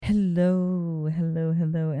Hello,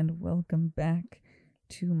 and welcome back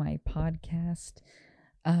to my podcast.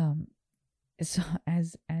 Um, so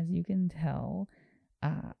as you can tell,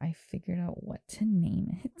 I figured out what to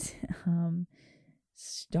name it.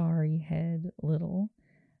 Starry Head Little.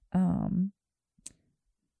 Um,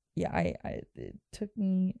 yeah, it took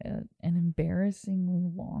me an embarrassingly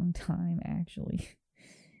long time actually,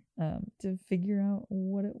 to figure out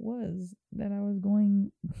what it was that I was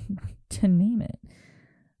going to name it.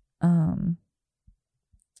 Um,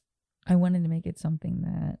 I wanted to make it something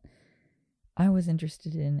that I was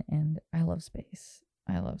interested in, and I love space.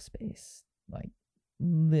 I love space, like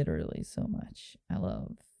literally so much. I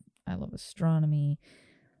love astronomy,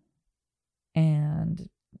 and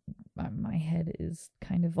my head is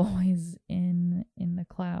kind of always in the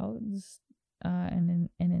clouds, and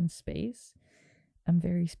in space. I'm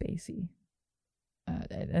very spacey.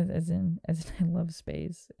 As in I love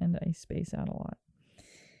space and I space out a lot.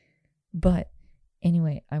 But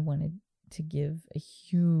anyway, I wanted to give a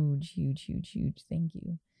huge thank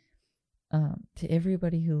you to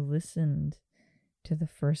everybody who listened to the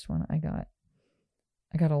first one. I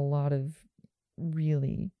got a lot of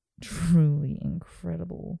really truly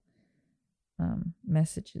incredible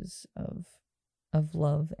messages of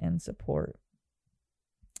love and support,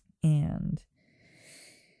 and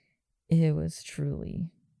it was truly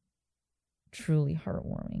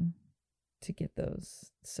heartwarming to get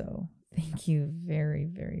those. So thank you very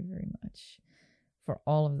much for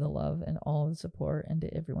all of the love and all of the support, and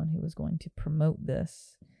to everyone who was going to promote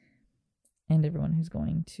this and everyone who's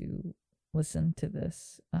going to listen to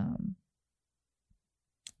this.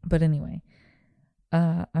 But anyway,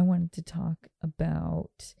 I wanted to talk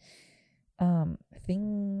about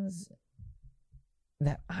things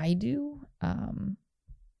that I do,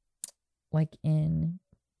 like in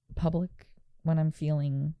public when I'm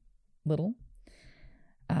feeling little.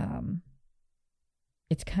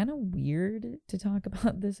 It's kind of weird to talk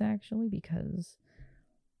about this actually, because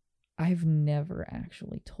I've never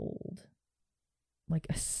actually told like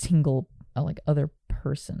a single like other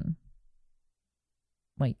person,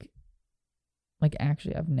 like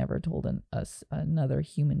actually I've never told another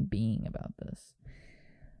human being about this.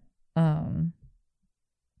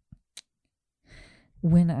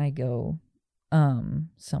 When I go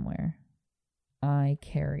somewhere, I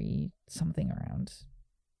carry something around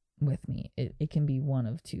with me. It can be one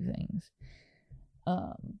of two things.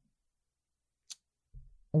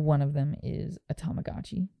 One of them is a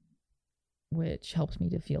Tamagotchi, which helps me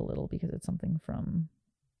to feel little because it's something from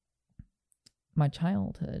my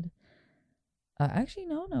childhood. Actually,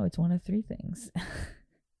 no, it's one of three things.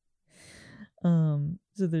 So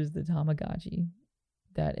there's the Tamagotchi,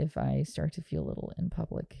 that if I start to feel little in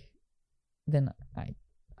public, then I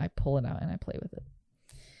pull it out and I play with it.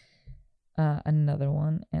 Another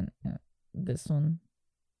one, and this one,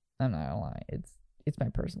 I'm not gonna lie, it's my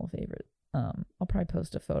personal favorite. I'll probably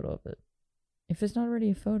post a photo of it. If there's not already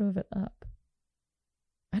a photo of it up,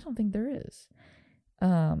 I don't think there is.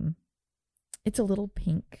 It's a little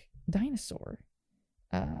pink dinosaur,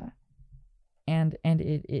 and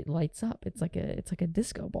it lights up. It's like a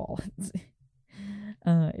disco ball.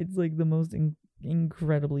 It's like the most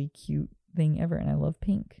incredibly cute thing ever, and I love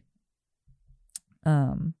pink.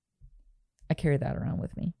 I carry that around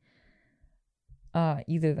with me.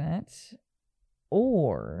 Either that,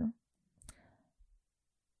 or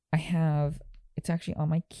it's actually on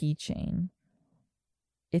my keychain.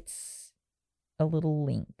 It's a little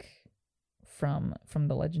Link from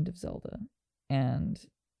The Legend of Zelda, and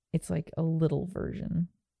it's like a little version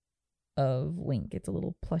of Link. It's a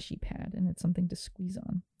little plushy pad, and it's something to squeeze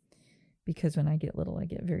on, because when I get little, I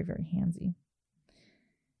get very handsy.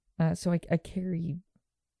 So I carry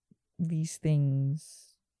these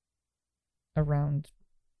things around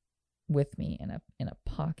with me in a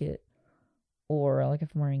pocket, or like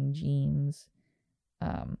if I'm wearing jeans.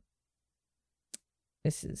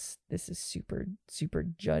 This is super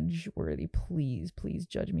judge worthy. Please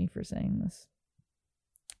judge me for saying this.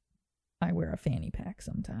 I wear a fanny pack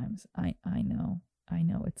sometimes. I know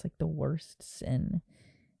it's like the worst sin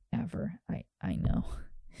ever. I know.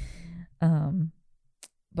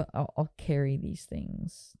 But I'll carry these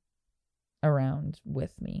things around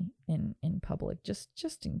with me in public,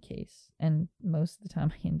 just in case. And most of the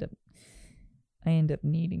time I end up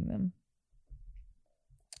needing them.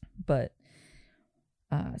 But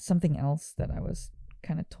something else that I was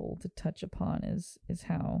kind of told to touch upon is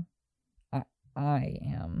how I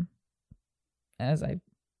am, as I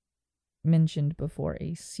mentioned before,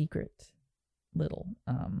 a secret little.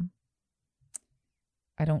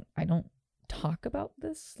 I don't talk about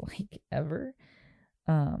this like ever.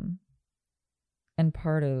 And And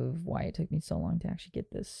part of why it took me so long to actually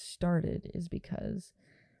get this started is because,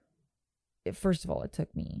 first of all, it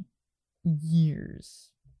took me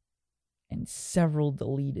years and several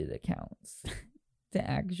deleted accounts to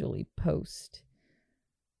actually post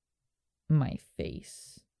my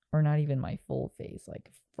face, or not even my full face,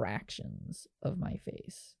 like fractions of my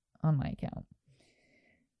face on my account.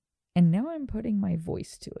 And now I'm putting my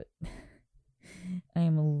voice to it. I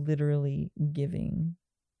am literally giving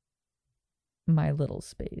my little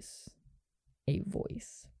space a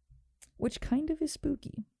voice, which kind of is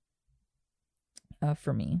spooky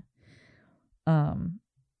for me.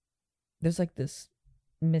 There's like this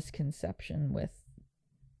misconception with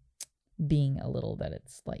being a little that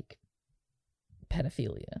it's like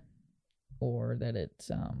pedophilia, or that it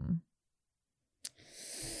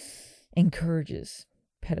encourages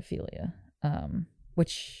pedophilia,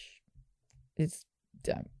 which is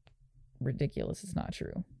ridiculous. It's not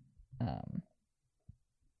true.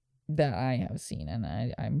 That I have seen,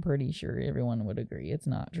 and I'm pretty sure everyone would agree it's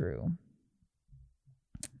not true.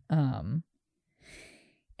 And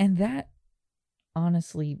that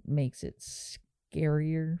honestly makes it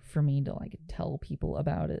scarier for me to like tell people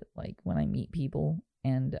about it, like when I meet people,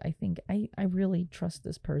 and I think I really trust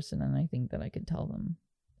this person, and I think that I could tell them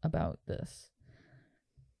about this.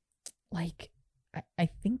 Like, I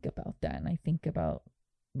think about that, and I think about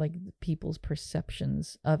like people's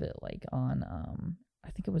perceptions of it, like on I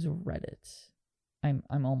think it was Reddit.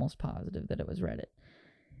 I'm almost positive that it was Reddit.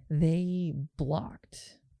 They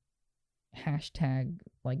blocked hashtag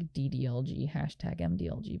like DDLG, hashtag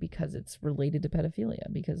MDLG, because it's related to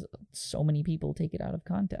pedophilia, because so many people take it out of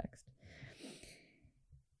context.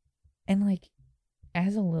 And like,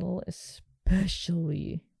 as a little,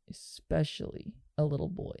 especially a little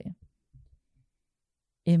boy,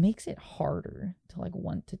 it makes it harder to like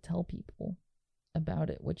want to tell people about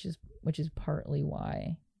it, which is partly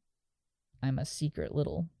why I'm a secret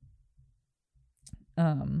little.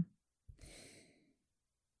 And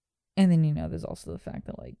then, there's also the fact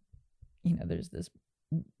that like, there's this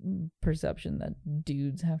perception that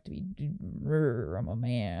dudes have to be, I'm a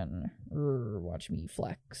man, watch me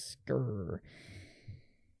flex,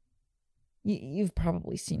 You've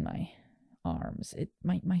probably seen my arms.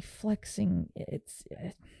 My flexing, it's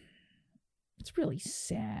really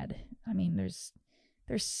sad. I mean, there's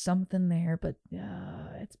something there, but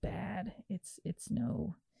it's bad. There's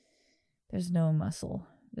no muscle.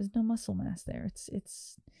 There's no muscle mass there.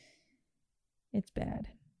 It's bad.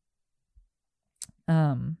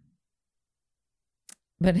 But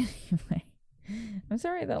anyway, I'm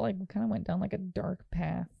sorry that like kind of went down like a dark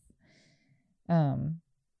path. I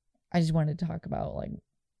just wanted to talk about like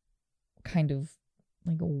kind of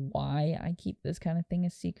like why I keep this kind of thing a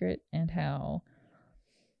secret, and how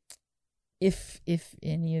if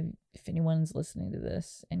anyone's listening to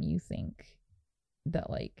this and you think that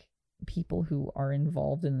like people who are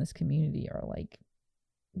involved in this community are like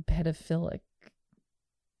pedophilic,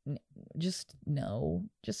 just know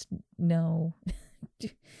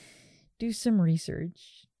do some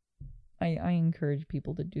research. I encourage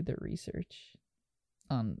people to do their research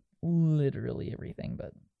on literally everything,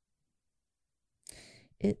 but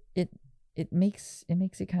it makes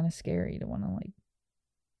it kind of scary to want to like,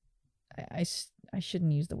 I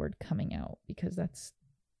shouldn't use the word coming out, because that's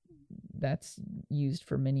used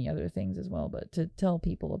for many other things as well, but to tell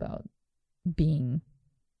people about being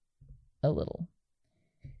a little,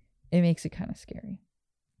 it makes it kind of scary.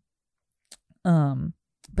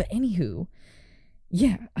 But anywho,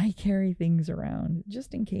 yeah, I carry things around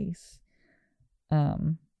just in case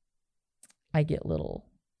I get little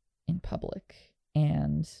in public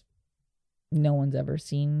and no one's ever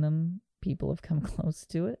seen them. People have come close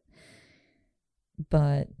to it,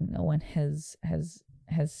 but no one has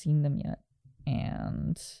seen them yet,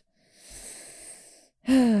 and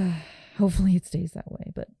hopefully it stays that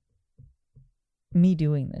way. But me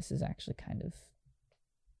doing this is actually kind of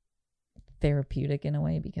therapeutic in a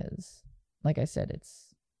way, because like I said,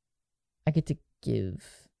 I get to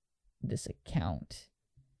give this account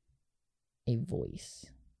a voice,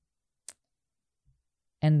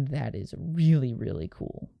 and that is really, really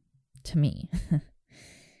cool to me.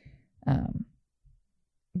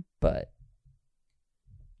 But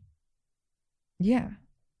yeah,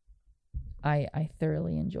 I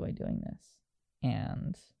thoroughly enjoy doing this,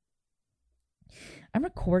 and I'm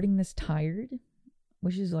recording this tired,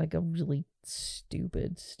 which is like a really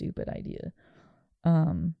stupid idea.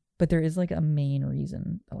 But there is like a main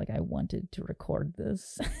reason that like I wanted to record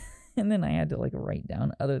this. And then I had to like write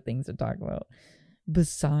down other things to talk about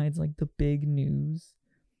besides like the big news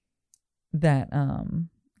that I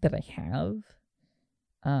have.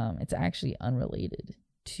 It's actually unrelated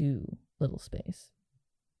to Little Space,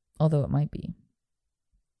 although it might be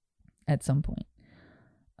at some point.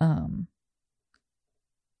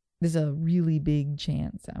 There's a really big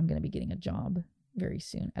chance that I'm going to be getting a job very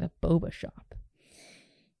soon at a boba shop.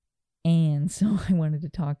 And so I wanted to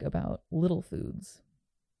talk about Little Foods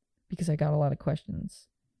because I got a lot of questions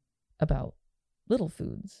about Little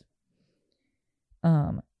Foods.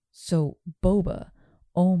 So boba,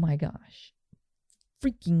 oh my gosh,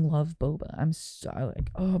 freaking love boba. I'm so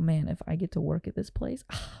like, oh man, if I get to work at this place,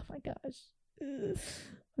 oh my gosh,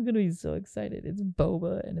 I'm gonna be so excited. It's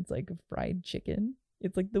boba and it's like fried chicken.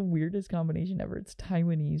 It's like the weirdest combination ever. It's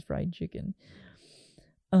Taiwanese fried chicken.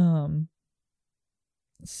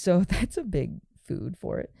 So that's a big food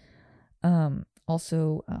for it.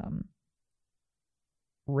 Also,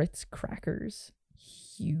 Ritz crackers,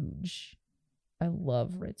 huge. I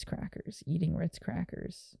love Ritz crackers. Eating Ritz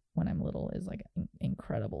crackers when I'm little is like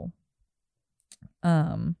incredible.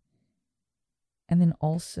 And then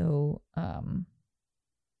also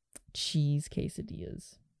cheese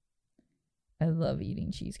quesadillas. I love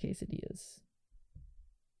eating cheese quesadillas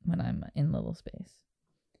when I'm in Little Space.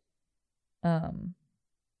 And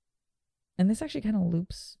this actually kind of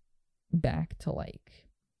loops back to like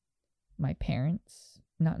my parents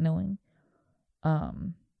not knowing.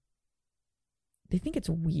 They think it's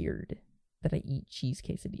weird that I eat cheese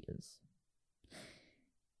quesadillas.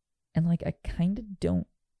 And like I kind of don't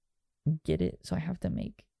get it, so I have to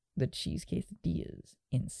make the cheese quesadillas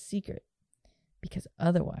in secret because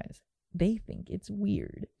otherwise they think it's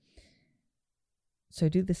weird. So I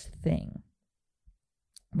do this thing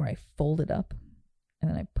where I fold it up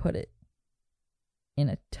and then I put it in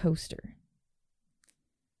a toaster.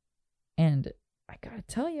 And I gotta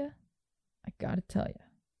tell you,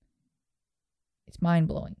 it's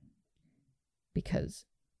mind-blowing because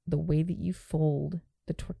the way that you fold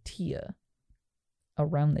the tortilla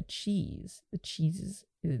around the cheese is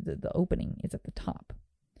the opening is at the top.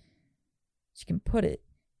 So you can put it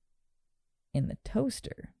in the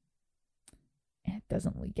toaster and it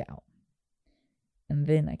doesn't leak out. And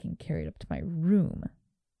then I can carry it up to my room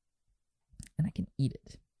and I can eat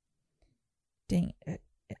it. Dang it.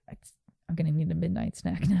 I'm going to need a midnight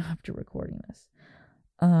snack now after recording this.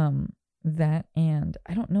 That, and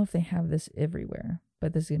I don't know if they have this everywhere,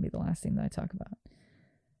 but this is going to be the last thing that I talk about.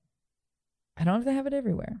 I don't know if they have it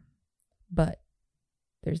everywhere, but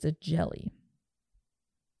there's a jelly.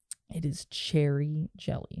 It is cherry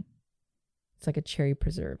jelly. It's like a cherry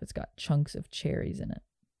preserve. It's got chunks of cherries in it.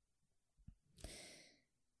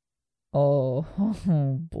 Oh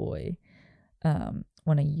boy.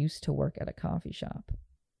 When I used to work at a coffee shop,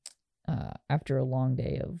 after a long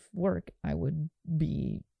day of work, I would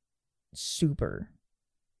be super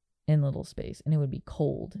in Little Space, and it would be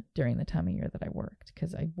cold during the time of year that I worked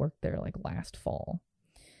because I worked there like last fall.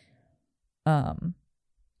 And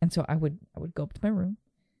so I would go up to my room.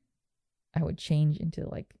 I would change into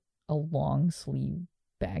like a long sleeve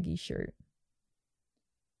baggy shirt.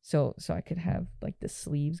 So I could have like the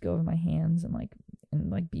sleeves go over my hands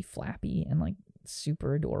and be flappy and like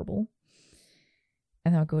super adorable.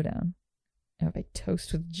 And I would go down and I would make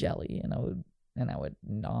toast with jelly and I would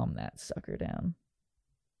nom that sucker down.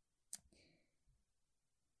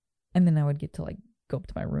 And then I would get to like go up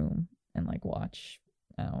to my room and like watch,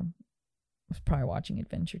 I was probably watching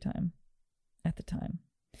Adventure Time at the time.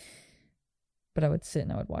 But I would sit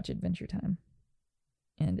and I would watch Adventure Time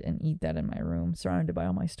and eat that in my room, surrounded by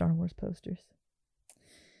all my Star Wars posters.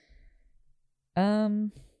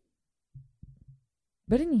 But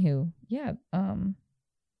anywho, yeah,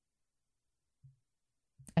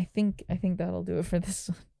 I think that'll do it for this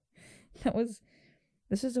one.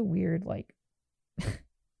 This is a weird like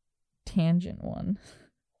tangent one.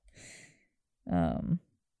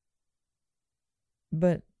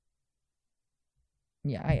 But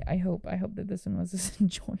yeah, I hope that this one was as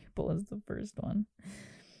enjoyable as the first one.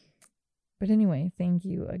 But anyway, thank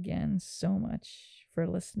you again so much for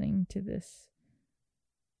listening to this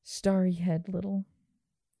starry head little.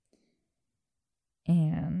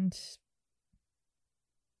 And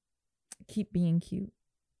keep being cute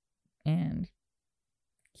and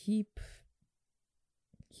keep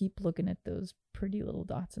looking at those pretty little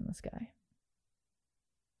dots in the sky.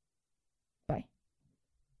 Bye.